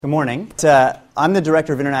Good morning. I'm the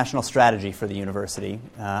Director of International Strategy for the university.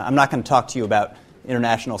 I'm not going to talk to you about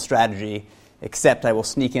international strategy, except I will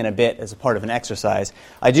sneak in a bit as a part of an exercise.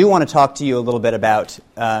 I do want to talk to you a little bit about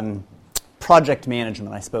project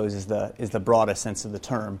management, I suppose, is the broadest sense of the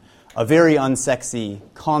term. A very unsexy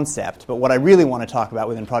concept, but what I really want to talk about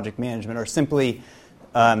within project management are simply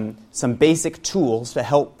some basic tools to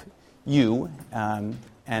help you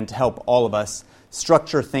and to help all of us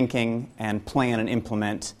structure thinking and plan and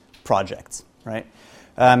implement projects, right?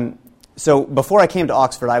 So before I came to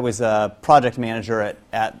Oxford, I was a project manager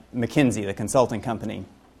at McKinsey, the consulting company.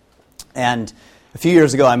 And a few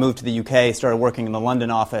years ago, I moved to the UK, started working in the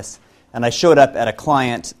London office, and I showed up at a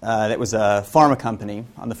client that was a pharma company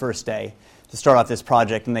on the first day to start off this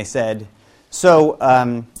project, and they said,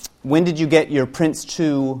 so when did you get your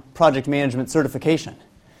Prince2 project management certification?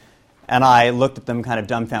 And I looked at them kind of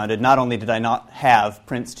dumbfounded. Not only did I not have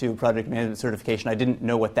Prince2 project management certification, I didn't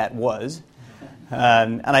know what that was.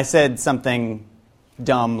 And I said something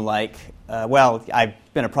dumb like, well, I've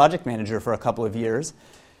been a project manager for a couple of years.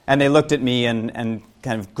 And they looked at me and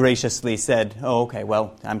kind of graciously said, oh, okay,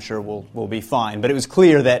 well, I'm sure we'll be fine. But it was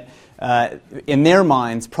clear that in their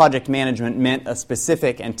minds, project management meant a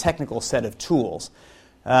specific and technical set of tools.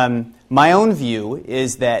 My own view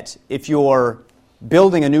is that if you're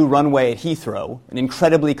building a new runway at Heathrow, an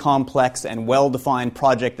incredibly complex and well-defined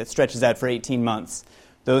project that stretches out for 18 months,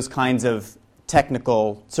 those kinds of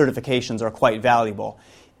technical certifications are quite valuable.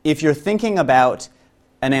 If you're thinking about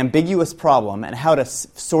an ambiguous problem and how to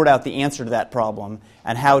sort out the answer to that problem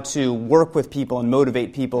and how to work with people and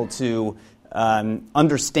motivate people to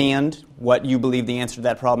understand what you believe the answer to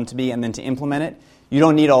that problem to be and then to implement it, you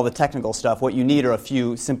don't need all the technical stuff. What you need are a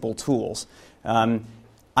few simple tools.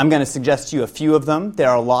 I'm going to suggest to you a few of them. There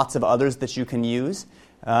are lots of others that you can use.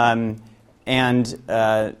 And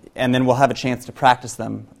then we'll have a chance to practice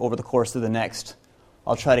them over the course of the next,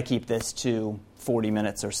 I'll try to keep this to 40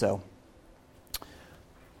 minutes or so.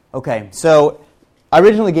 Okay, so I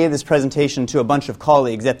originally gave this presentation to a bunch of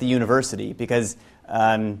colleagues at the university because,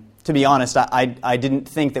 to be honest, I didn't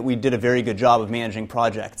think that we did a very good job of managing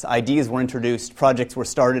projects. Ideas were introduced, projects were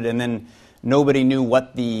started, and then nobody knew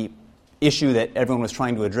what the issue that everyone was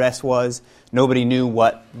trying to address was. Nobody knew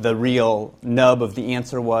what the real nub of the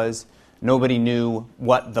answer was. Nobody knew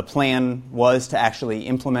what the plan was to actually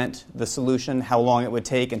implement the solution, how long it would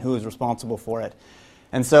take, and who was responsible for it.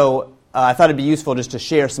 And so I thought it'd be useful just to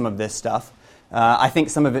share some of this stuff. I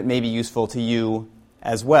think some of it may be useful to you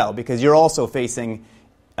as well, because you're also facing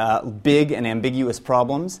big and ambiguous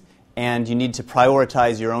problems, and you need to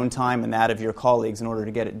prioritize your own time and that of your colleagues in order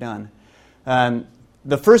to get it done.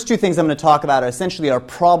 The first two things I'm going to talk about are essentially our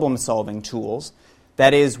problem-solving tools.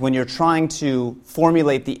 That is, when you're trying to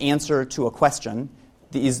formulate the answer to a question,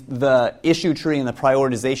 the issue tree and the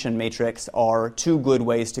prioritization matrix are two good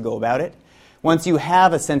ways to go about it. Once you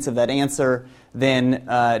have a sense of that answer, then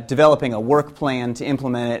developing a work plan to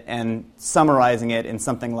implement it and summarizing it in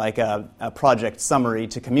something like a project summary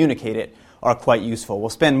to communicate it are quite useful. We'll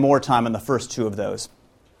spend more time on the first two of those.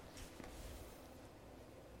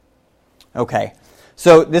 Okay.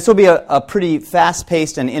 So this will be a pretty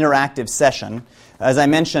fast-paced and interactive session. As I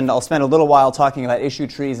mentioned, I'll spend a little while talking about issue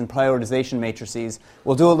trees and prioritization matrices.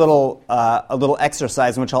 We'll do a little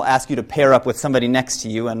exercise in which I'll ask you to pair up with somebody next to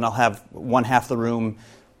you, and I'll have one half the room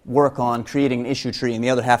work on creating an issue tree and the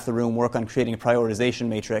other half of the room work on creating a prioritization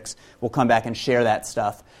matrix. We'll come back and share that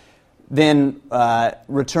stuff. Then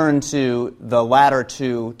return to the latter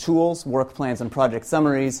two tools, work plans and project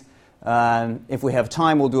summaries. If we have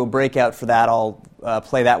time, we'll do a breakout for that. I'll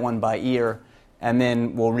play that one by ear, and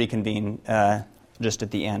then we'll reconvene just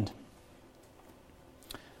at the end.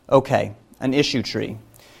 Okay, an issue tree.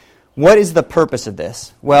 What is the purpose of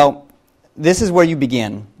this? Well, this is where you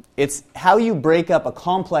begin. It's how you break up a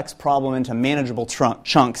complex problem into manageable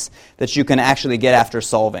chunks that you can actually get after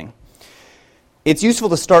solving. It's useful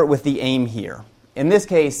to start with the aim here. In this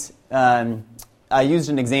case, I used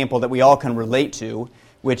an example that we all can relate to,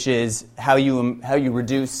 which is how you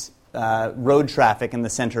reduce road traffic in the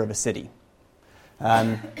center of a city.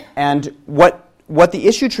 And what the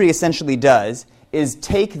issue tree essentially does is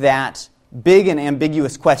take that big and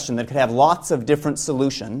ambiguous question that could have lots of different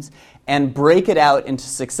solutions and break it out into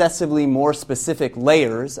successively more specific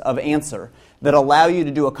layers of answer that allow you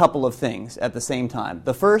to do a couple of things at the same time.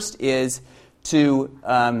 The first is to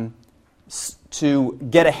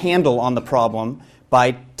get a handle on the problem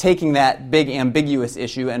by taking that big ambiguous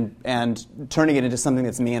issue and turning it into something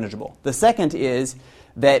that's manageable. The second is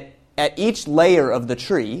that at each layer of the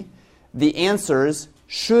tree, the answers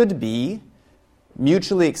should be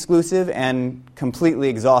mutually exclusive and completely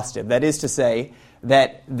exhaustive. That is to say,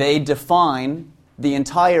 that they define the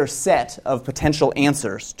entire set of potential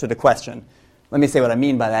answers to the question. Let me say what I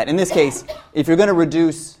mean by that. In this case, if you're going to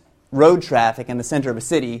reduce road traffic in the center of a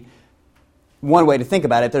city, one way to think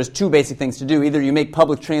about it, there's two basic things to do. Either you make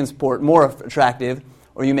public transport more attractive,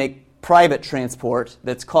 or you make private transport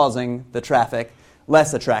that's causing the traffic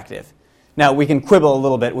less attractive. Now, we can quibble a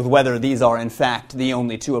little bit with whether these are, in fact, the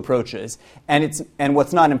only two approaches. And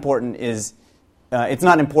what's not important is, it's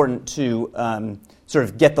not important to sort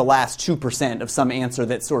of get the last 2% of some answer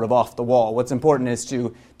that's sort of off the wall. What's important is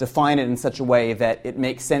to define it in such a way that it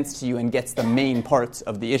makes sense to you and gets the main parts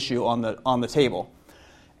of the issue on the table.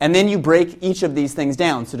 And then you break each of these things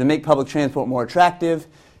down. So to make public transport more attractive,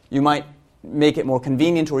 you might make it more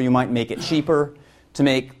convenient, or you might make it cheaper. To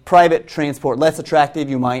make private transport less attractive,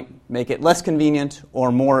 you might make it less convenient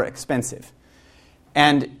or more expensive.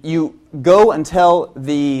 And you go until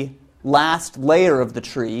the last layer of the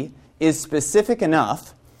tree is specific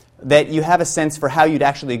enough that you have a sense for how you'd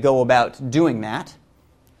actually go about doing that,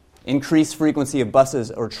 increase frequency of buses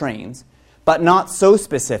or trains, but not so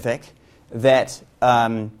specific that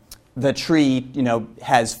the tree,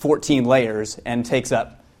 has 14 layers and takes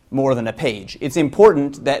up more than a page. It's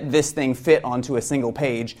important that this thing fit onto a single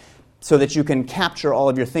page so that you can capture all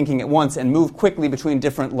of your thinking at once and move quickly between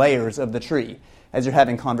different layers of the tree as you're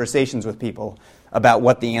having conversations with people about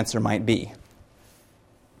what the answer might be.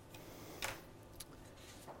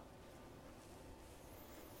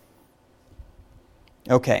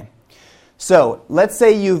 Okay, so let's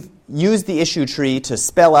say you've used the issue tree to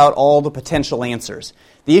spell out all the potential answers.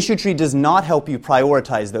 The issue tree does not help you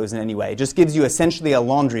prioritize those in any way. It just gives you essentially a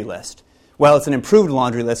laundry list. Well, it's an improved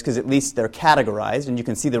laundry list because at least they're categorized and you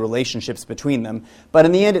can see the relationships between them. But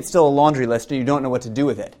in the end, it's still a laundry list and you don't know what to do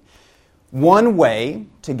with it. One way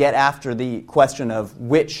to get after the question of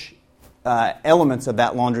which elements of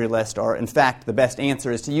that laundry list are in fact the best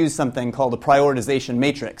answer is to use something called a prioritization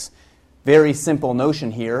matrix. Very simple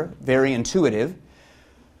notion here, very intuitive.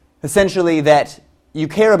 Essentially that you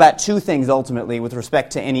care about two things ultimately with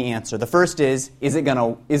respect to any answer. The first is it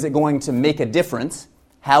going to make a difference?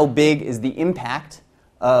 How big is the impact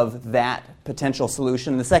of that potential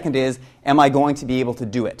solution? And the second is, am I going to be able to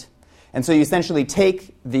do it? And so you essentially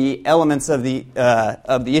take the elements of the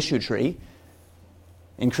issue tree,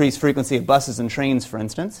 increase frequency of buses and trains, for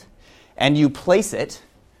instance, and you place it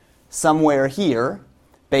somewhere here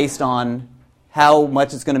based on how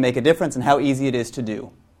much it's going to make a difference and how easy it is to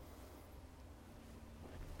do.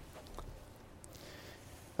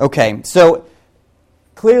 Okay, so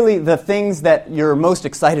clearly the things that you're most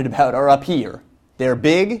excited about are up here. They're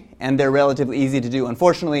big and they're relatively easy to do.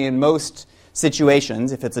 Unfortunately, in most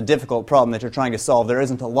situations, if it's a difficult problem that you're trying to solve, there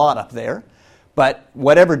isn't a lot up there. But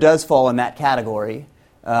whatever does fall in that category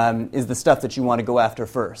is the stuff that you want to go after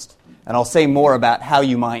first. And I'll say more about how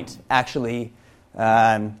you might actually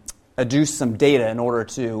adduce some data in order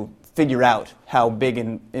to figure out how big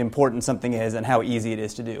and important something is and how easy it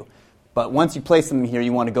is to do. But once you place them here,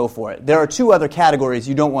 you want to go for it. There are two other categories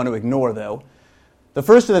you don't want to ignore, though. The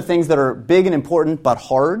first are the things that are big and important but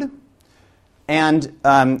hard. And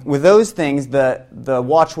with those things, the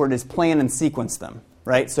watchword is plan and sequence them,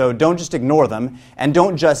 right? So don't just ignore them, and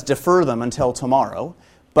don't just defer them until tomorrow,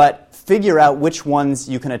 but figure out which ones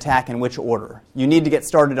you can attack in which order. You need to get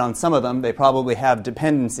started on some of them. They probably have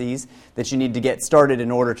dependencies that you need to get started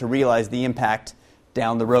in order to realize the impact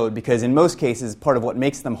down the road, because in most cases, part of what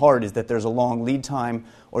makes them hard is that there's a long lead time,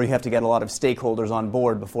 or you have to get a lot of stakeholders on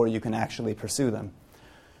board before you can actually pursue them.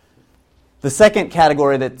 The second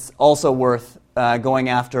category that's also worth going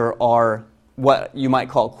after are what you might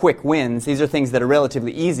call quick wins. These are things that are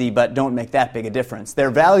relatively easy but don't make that big a difference.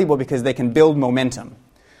 They're valuable because they can build momentum,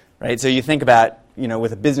 right? So you think about,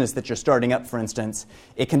 with a business that you're starting up, for instance,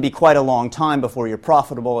 it can be quite a long time before you're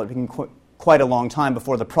profitable. It can quite a long time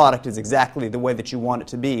before the product is exactly the way that you want it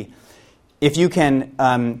to be. If you can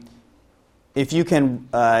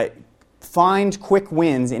find quick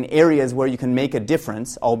wins in areas where you can make a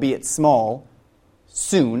difference, albeit small,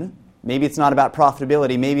 soon, maybe it's not about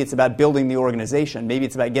profitability, maybe it's about building the organization, maybe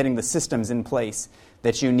it's about getting the systems in place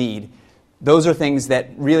that you need. Those are things that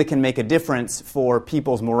really can make a difference for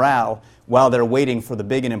people's morale while they're waiting for the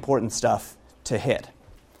big and important stuff to hit.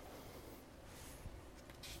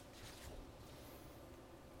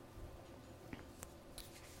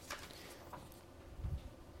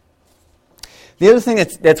 The other thing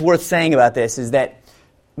that's worth saying about this is that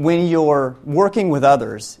when you're working with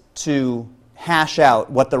others to hash out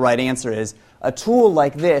what the right answer is, a tool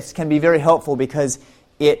like this can be very helpful because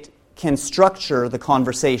it can structure the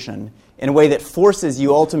conversation in a way that forces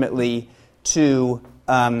you ultimately to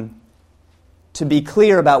to be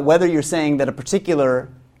clear about whether you're saying that a particular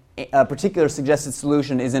suggested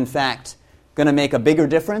solution is in fact going to make a bigger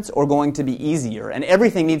difference or going to be easier. And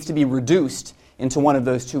everything needs to be reduced into one of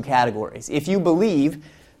those two categories. If you believe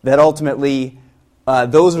that ultimately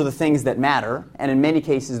those are the things that matter, and in many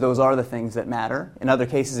cases those are the things that matter. In other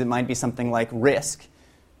cases it might be something like risk.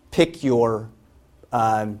 Pick your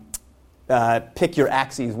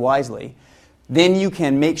axes wisely. Then you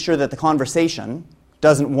can make sure that the conversation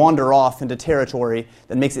doesn't wander off into territory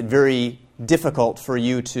that makes it very difficult for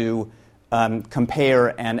you to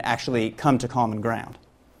compare and actually come to common ground.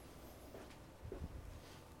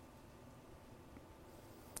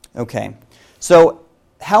 Okay, so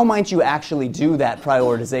how might you actually do that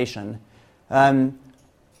prioritization? In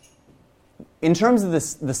terms of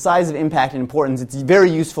the size of impact and importance, it's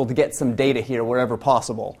very useful to get some data here wherever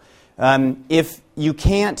possible. If you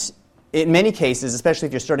can't, in many cases, especially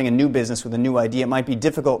if you're starting a new business with a new idea, it might be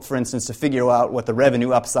difficult, for instance, to figure out what the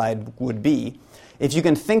revenue upside would be. If you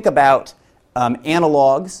can think about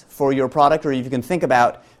analogs for your product, or if you can think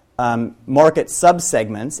about market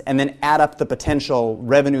subsegments and then add up the potential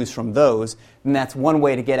revenues from those, then that's one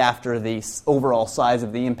way to get after the overall size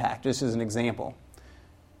of the impact, just as an example.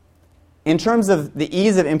 In terms of the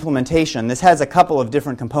ease of implementation, this has a couple of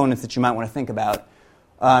different components that you might want to think about.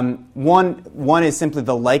 One is simply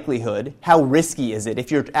the likelihood. How risky is it?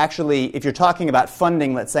 If you're talking about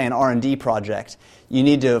funding, let's say, an R&D project, you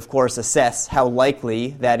need to, of course, assess how likely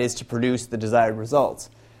that is to produce the desired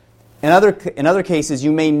results. In other cases,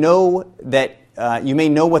 you may know that you may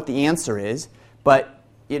know what the answer is, but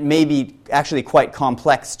it may be actually quite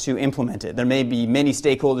complex to implement it. There may be many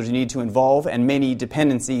stakeholders you need to involve and many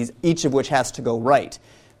dependencies, each of which has to go right.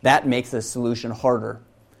 That makes the solution harder.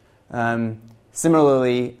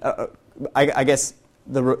 Similarly, I guess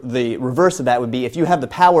the reverse of that would be if you have the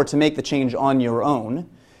power to make the change on your own,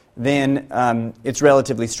 then it's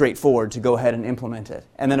relatively straightforward to go ahead and implement it.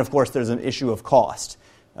 And then, of course, there's an issue of cost,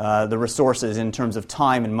 the resources in terms of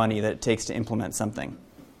time and money that it takes to implement something.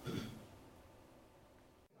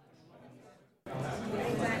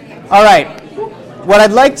 All right. What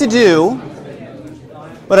I'd like to do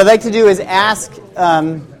is ask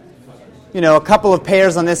a couple of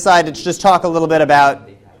pairs on this side to just talk a little bit about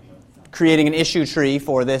creating an issue tree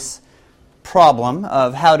for this problem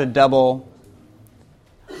of how to double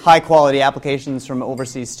high-quality applications from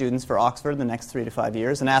overseas students for Oxford in the next 3 to 5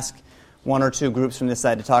 years, and ask one or two groups from this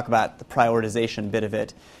side to talk about the prioritization bit of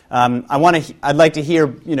it. I'd like to hear,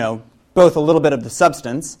 both a little bit of the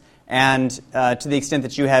substance and to the extent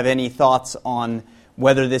that you have any thoughts on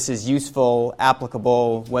whether this is useful,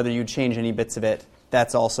 applicable, whether you'd change any bits of it.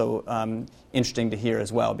 That's also interesting to hear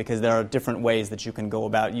as well, because there are different ways that you can go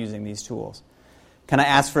about using these tools. Can I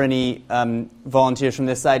ask for any volunteers from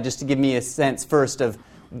this side just to give me a sense first of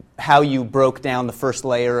how you broke down the first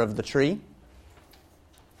layer of the tree?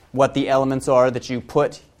 What the elements are that you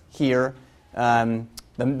put here,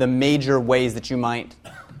 the major ways that you might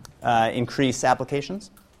increase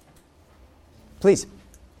applications? Please.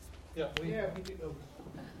 Yeah, we did.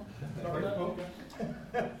 Sorry,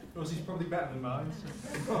 yours is probably better than mine.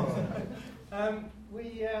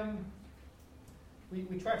 We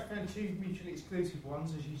tried to find two mutually exclusive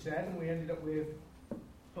ones, as you said, and we ended up with,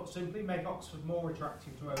 put simply, make Oxford more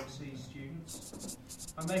attractive to overseas students,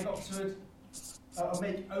 and make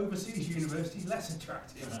overseas universities less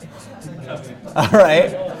attractive. All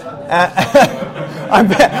right.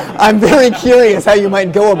 I'm very curious how you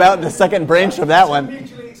might go about the second branch of that one.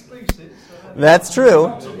 Mutually exclusive. So that's true.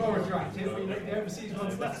 Oxford more attractive, but you make the overseas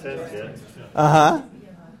ones less attractive.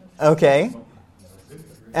 Okay.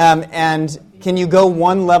 And can you go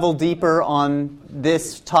one level deeper on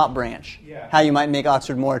this top branch? Yeah. How you might make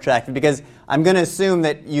Oxford more attractive? Because I'm going to assume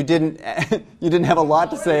that you didn't have a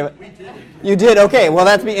lot to say. We did. You did. Okay. Well,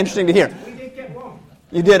 that'd be interesting to hear. We did get one.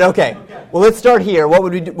 You did. Okay. Well, let's start here.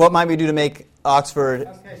 What might we do to make Oxford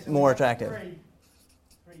more attractive?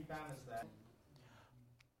 Three banners there.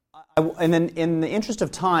 And then, in the interest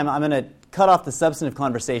of time, I'm going to cut off the substantive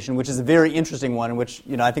conversation, which is a very interesting one, which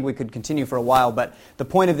I think we could continue for a while. But the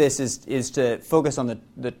point of this is to focus on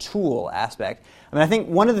the tool aspect. I think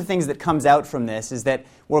one of the things that comes out from this is that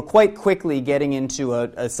we're quite quickly getting into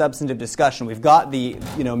a substantive discussion. We've got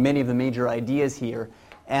many of the major ideas here,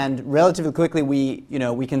 and relatively quickly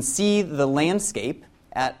we can see the landscape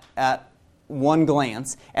at one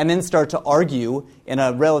glance, and then start to argue in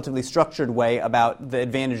a relatively structured way about the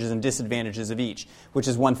advantages and disadvantages of each, which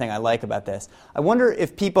is one thing I like about this. I wonder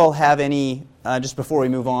if people have any, just before we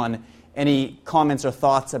move on, any comments or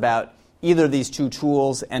thoughts about either of these two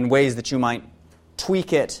tools and ways that you might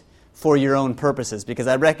tweak it for your own purposes, because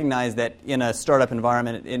I recognize that in a startup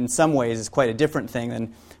environment, in some ways, is quite a different thing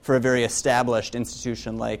than for a very established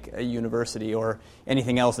institution like a university or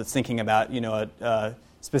anything else that's thinking about, a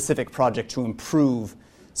specific project to improve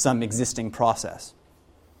some existing process.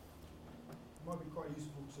 It might be quite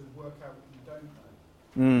useful to work out what you don't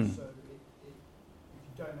know. So if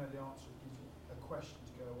you don't know the answer, it gives you a question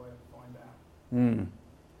to go away and find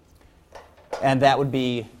out. And that would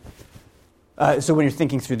be, so when you're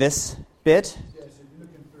thinking through this bit? Yeah, so if you're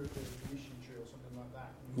looking through the issue tree or something like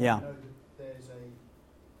that, and you Yeah. know that there's a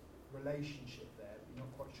relationship there, but you're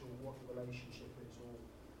not quite sure what the relationship is or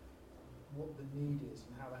what the need is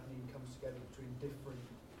and how that need comes together between different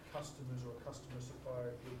customers or a customer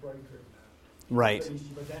supplier if you're brokering that. Right. At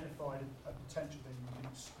least you've identified a potential thing you can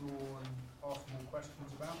explore and ask more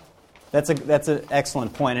questions about. That's an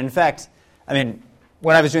excellent point. In fact,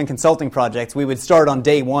 when I was doing consulting projects, we would start on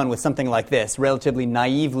day one with something like this, relatively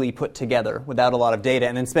naively put together without a lot of data,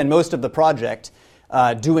 and then spend most of the project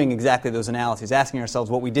doing exactly those analyses, asking ourselves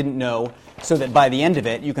what we didn't know, so that by the end of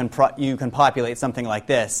it, you can populate something like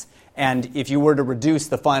this. And if you were to reduce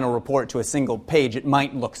the final report to a single page, it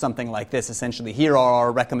might look something like this. Essentially, here are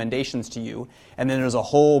our recommendations to you, and then there's a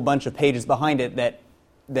whole bunch of pages behind it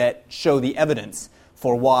that show the evidence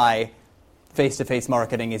for why face-to-face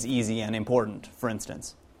marketing is easy and important, for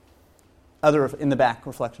instance. Other in the back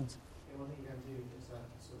reflections? Yeah, one thing you can do is sort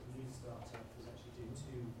of new startup is actually do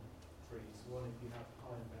two trees. One if you have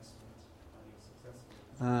high investment and you're successful.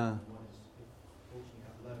 And one is if fortunately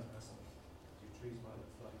you have low investment, your trees might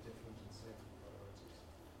look slightly different and same priorities.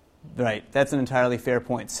 Right, that's an entirely fair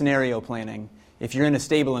point. Scenario planning. If you're in a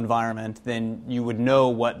stable environment, then you would know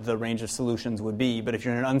what the range of solutions would be. But if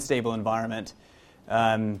you're in an unstable environment,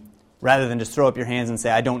 rather than just throw up your hands and say,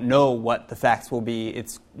 I don't know what the facts will be,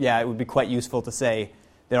 it would be quite useful to say,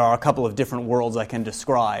 there are a couple of different worlds I can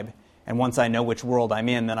describe, and once I know which world I'm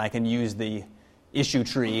in, then I can use the issue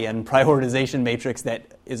tree and prioritization matrix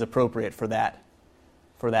that is appropriate for that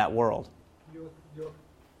world.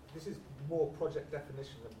 This is more project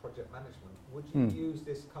definition than project management. Would you use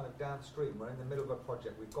this kind of downstream, where in the middle of a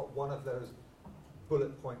project we've got one of those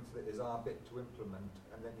bullet points that is our bit to implement,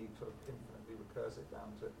 and then you sort of infinitely recurse it down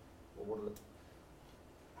to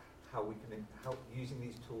how we can help using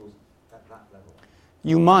these tools at that level?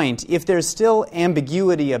 You might, if there's still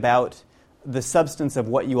ambiguity about the substance of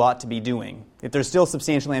what you ought to be doing. If there's still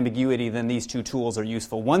substantial ambiguity, then these two tools are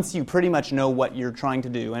useful. Once you pretty much know what you're trying to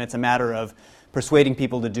do, and it's a matter of persuading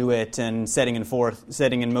people to do it and setting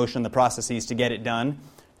in motion the processes to get it done,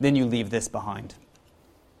 then you leave this behind.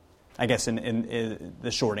 I guess in the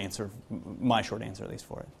short answer, my short answer at least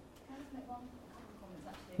for it. Can I just make couple of comments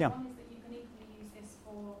actually? Yeah. One is that you can equally use this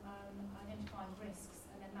for identifying risks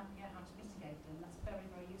and then mapping out how to mitigate them. That's very,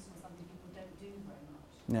 very useful, something people don't do very much.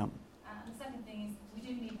 Yeah. And the second thing is we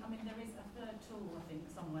do need, there is a third tool, I think,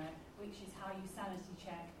 somewhere, which is how you sanity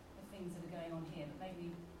check the things that are going on here. But maybe,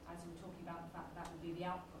 as we were talking about, the fact that would be the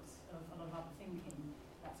outputs of a lot of other thinking.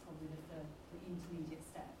 That's probably the intermediate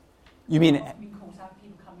step. You mean... I've been caught out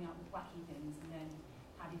people coming up with wacky things, and then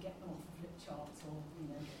how do you get them off the flip charts or,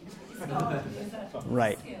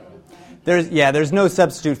 Right. skill. There's no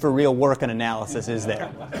substitute for real work and analysis, is there?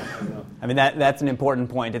 That's an important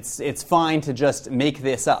point. It's fine to just make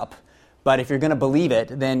this up, but if you're going to believe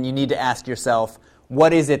it, then you need to ask yourself,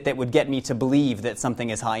 what is it that would get me to believe that something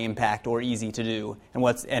is high impact or easy to do?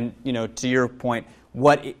 And to your point,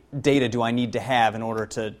 what data do I need to have in order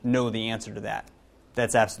to know the answer to that?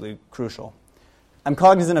 That's absolutely crucial. I'm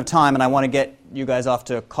cognizant of time, and I want to get you guys off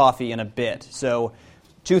to coffee in a bit. So,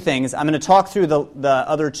 two things. I'm going to talk through the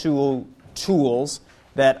other tools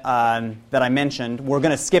that I mentioned. We're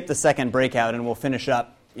going to skip the second breakout, and we'll finish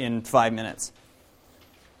up in 5 minutes.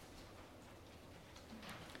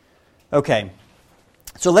 Okay.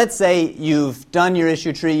 So let's say you've done your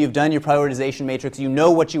issue tree, you've done your prioritization matrix, you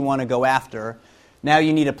know what you want to go after. Now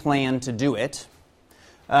you need a plan to do it.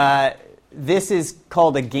 This is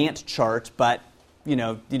called a Gantt chart, but you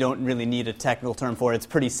don't really need a technical term for it. It's a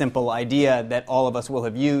pretty simple idea that all of us will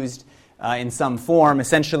have used in some form.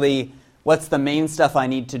 Essentially, what's the main stuff I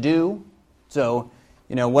need to do? So,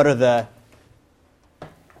 what are the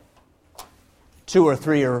 2 or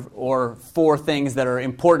 3 or 4 things that are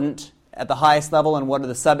important at the highest level, and what are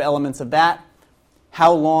the sub-elements of that?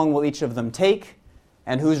 How long will each of them take?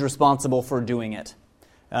 And who's responsible for doing it?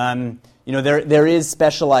 There is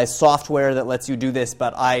specialized software that lets you do this,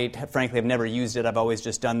 but I frankly have never used it. I've always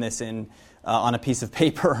just done this on a piece of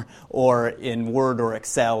paper or in Word or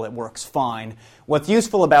Excel. It works fine. What's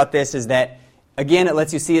useful about this is that, again, it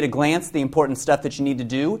lets you see at a glance the important stuff that you need to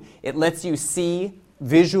do. It lets you see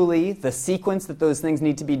visually the sequence that those things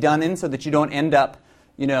need to be done in so that you don't end up,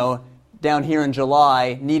 down here in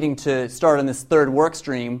July needing to start on this third work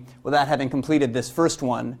stream without having completed this first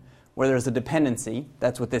one where there's a dependency.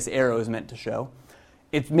 That's what this arrow is meant to show.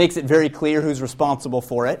 It makes it very clear who's responsible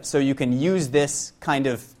for it, so you can use this kind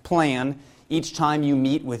of plan each time you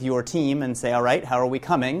meet with your team and say, all right, how are we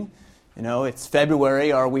coming? It's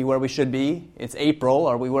February, are we where we should be? It's April,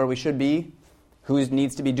 are we where we should be? Who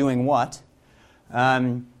needs to be doing what?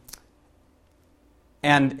 And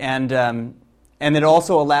it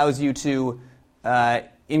also allows you to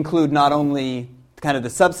include not only kind of the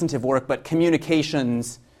substantive work, but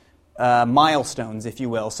communications milestones, if you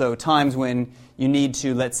will. So times when you need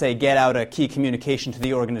to, let's say, get out a key communication to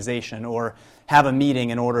the organization or have a meeting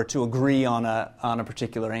in order to agree on a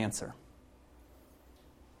particular answer.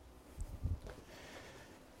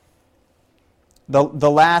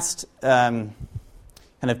 The last kind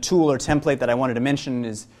of tool or template that I wanted to mention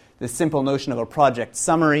is the simple notion of a project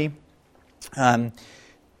summary. Again,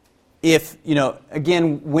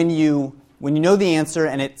 when you know the answer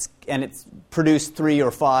and it's produced 3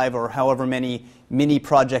 or 5 or however many mini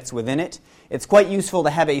projects within it, it's quite useful to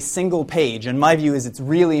have a single page. And my view is it's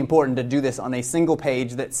really important to do this on a single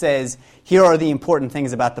page that says, here are the important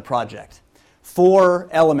things about the project. 4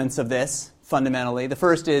 elements of this, fundamentally. The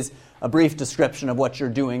first is a brief description of what you're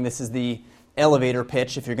doing. This is the elevator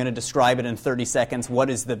pitch. If you're going to describe it in 30 seconds, what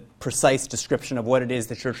is the precise description of what it is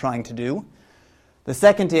that you're trying to do? The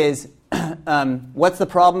second is, what's the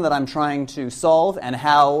problem that I'm trying to solve, and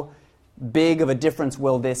how big of a difference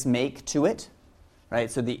will this make to it? Right.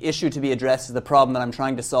 So the issue to be addressed is the problem that I'm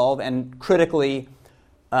trying to solve, and critically,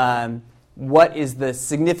 what is the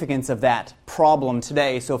significance of that problem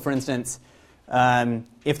today? So, for instance,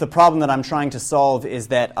 if the problem that I'm trying to solve is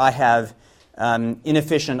that I have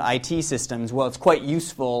inefficient IT systems, well, it's quite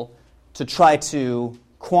useful to try to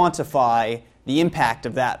quantify the impact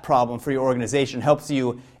of that problem for your organization. It helps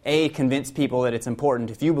you, A, convince people that it's important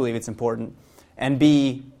if you believe it's important, and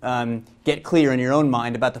B, get clear in your own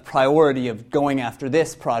mind about the priority of going after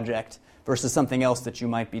this project versus something else that you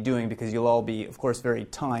might be doing, because you'll all be, of course, very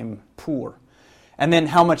time poor. And then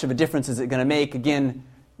how much of a difference is it going to make? Again,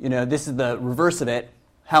 this is the reverse of it.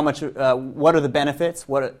 How much? What are the benefits?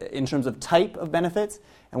 What in terms of type of benefits,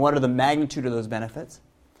 and what are the magnitude of those benefits?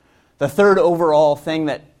 The third overall thing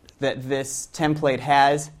that this template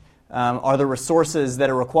has are the resources that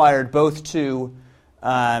are required both to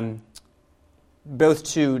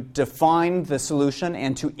define the solution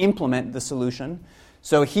and to implement the solution.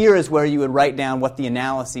 So here is where you would write down what the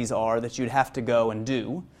analyses are that you'd have to go and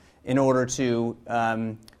do in order to,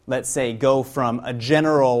 let's say, go from a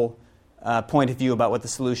general point of view about what the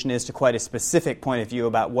solution is to quite a specific point of view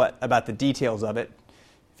about the details of it.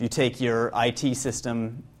 If you take your IT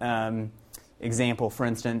system example, for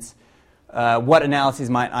instance, what analyses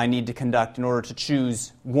might I need to conduct in order to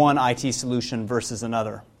choose one IT solution versus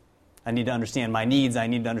another? I need to understand my needs, I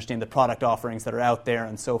need to understand the product offerings that are out there,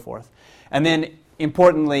 and so forth. And then,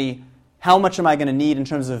 importantly, how much am I going to need in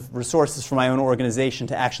terms of resources for my own organization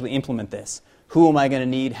to actually implement this? Who am I going to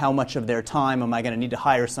need? How much of their time am I going to need to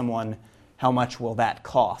hire someone? How much will that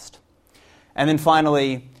cost? And then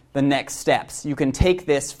finally, the next steps. You can take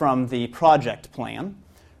this from the project plan.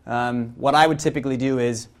 What I would typically do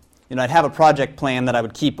is, I'd have a project plan that I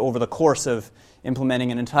would keep over the course of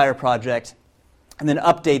implementing an entire project, and then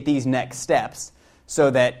update these next steps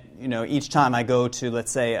so that, each time I go to,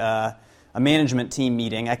 let's say, a management team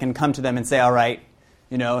meeting, I can come to them and say, all right,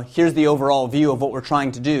 here's the overall view of what we're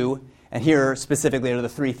trying to do, and here specifically are the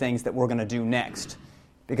 3 things that we're going to do next.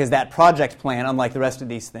 Because that project plan, unlike the rest of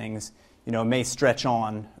these things, may stretch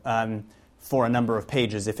on for a number of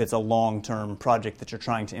pages if it's a long-term project that you're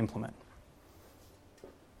trying to implement.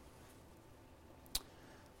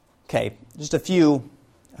 Okay, just a few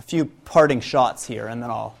parting shots here, and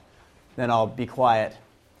then I'll be quiet.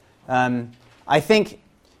 I think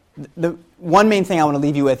the one main thing I want to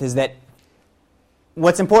leave you with is that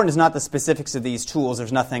what's important is not the specifics of these tools.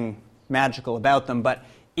 There's nothing magical about them, but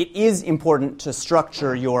it is important to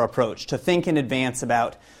structure your approach, to think in advance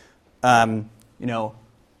about,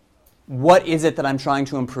 what is it that I'm trying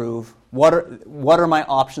to improve? What are my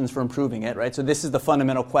options for improving it? Right. So this is the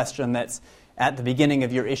fundamental question that's at the beginning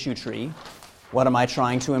of your issue tree. What am I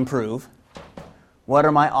trying to improve? What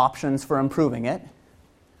are my options for improving it?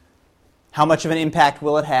 How much of an impact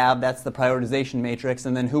will it have? That's the prioritization matrix.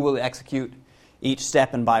 And then who will execute each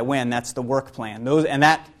step and by when? That's the work plan.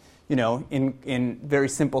 In very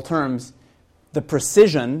simple terms, the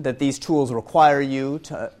precision that these tools require you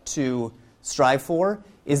to strive for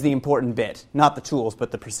is the important bit. Not the tools,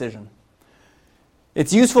 but the precision.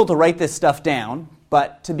 It's useful to write this stuff down,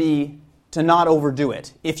 but to not overdo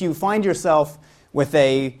it. If you find yourself with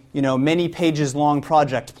a many pages long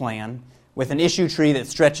project plan with an issue tree that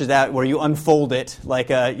stretches out where you unfold it like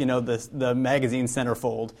the magazine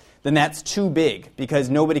centerfold, then that's too big because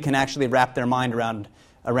nobody can actually wrap their mind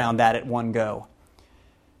around that at one go.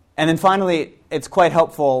 And then finally, it's quite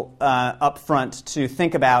helpful up front to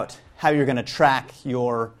think about how you're going to track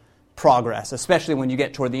your progress, especially when you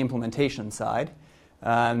get toward the implementation side,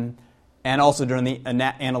 and also during the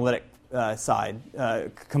analytic side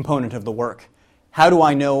component of the work. How do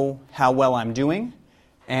I know how well I'm doing?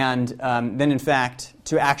 And then, in fact,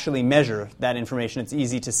 to actually measure that information. It's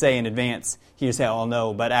easy to say in advance, here's how I'll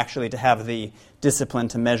know, but actually to have the discipline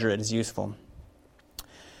to measure it is useful.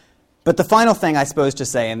 But the final thing I suppose to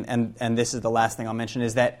say, and this is the last thing I'll mention,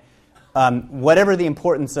 is that whatever the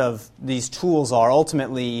importance of these tools are,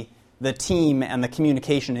 ultimately the team and the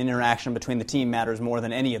communication and interaction between the team matters more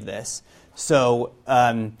than any of this. So,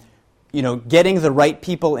 getting the right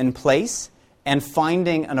people in place and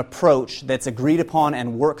finding an approach that's agreed upon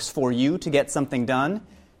and works for you to get something done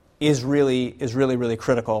is really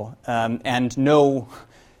critical. And no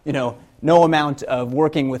amount of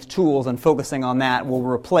working with tools and focusing on that will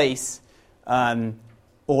replace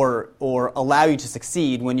or allow you to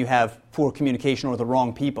succeed when you have poor communication or the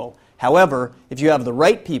wrong people. However, if you have the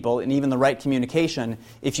right people and even the right communication,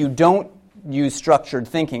 if you don't use structured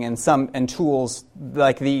thinking and tools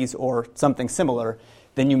like these or something similar,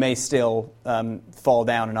 then you may still fall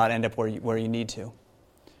down and not end up where you need to.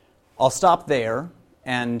 I'll stop there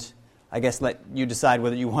and I guess let you decide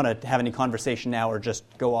whether you want to have any conversation now or just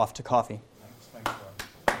go off to coffee.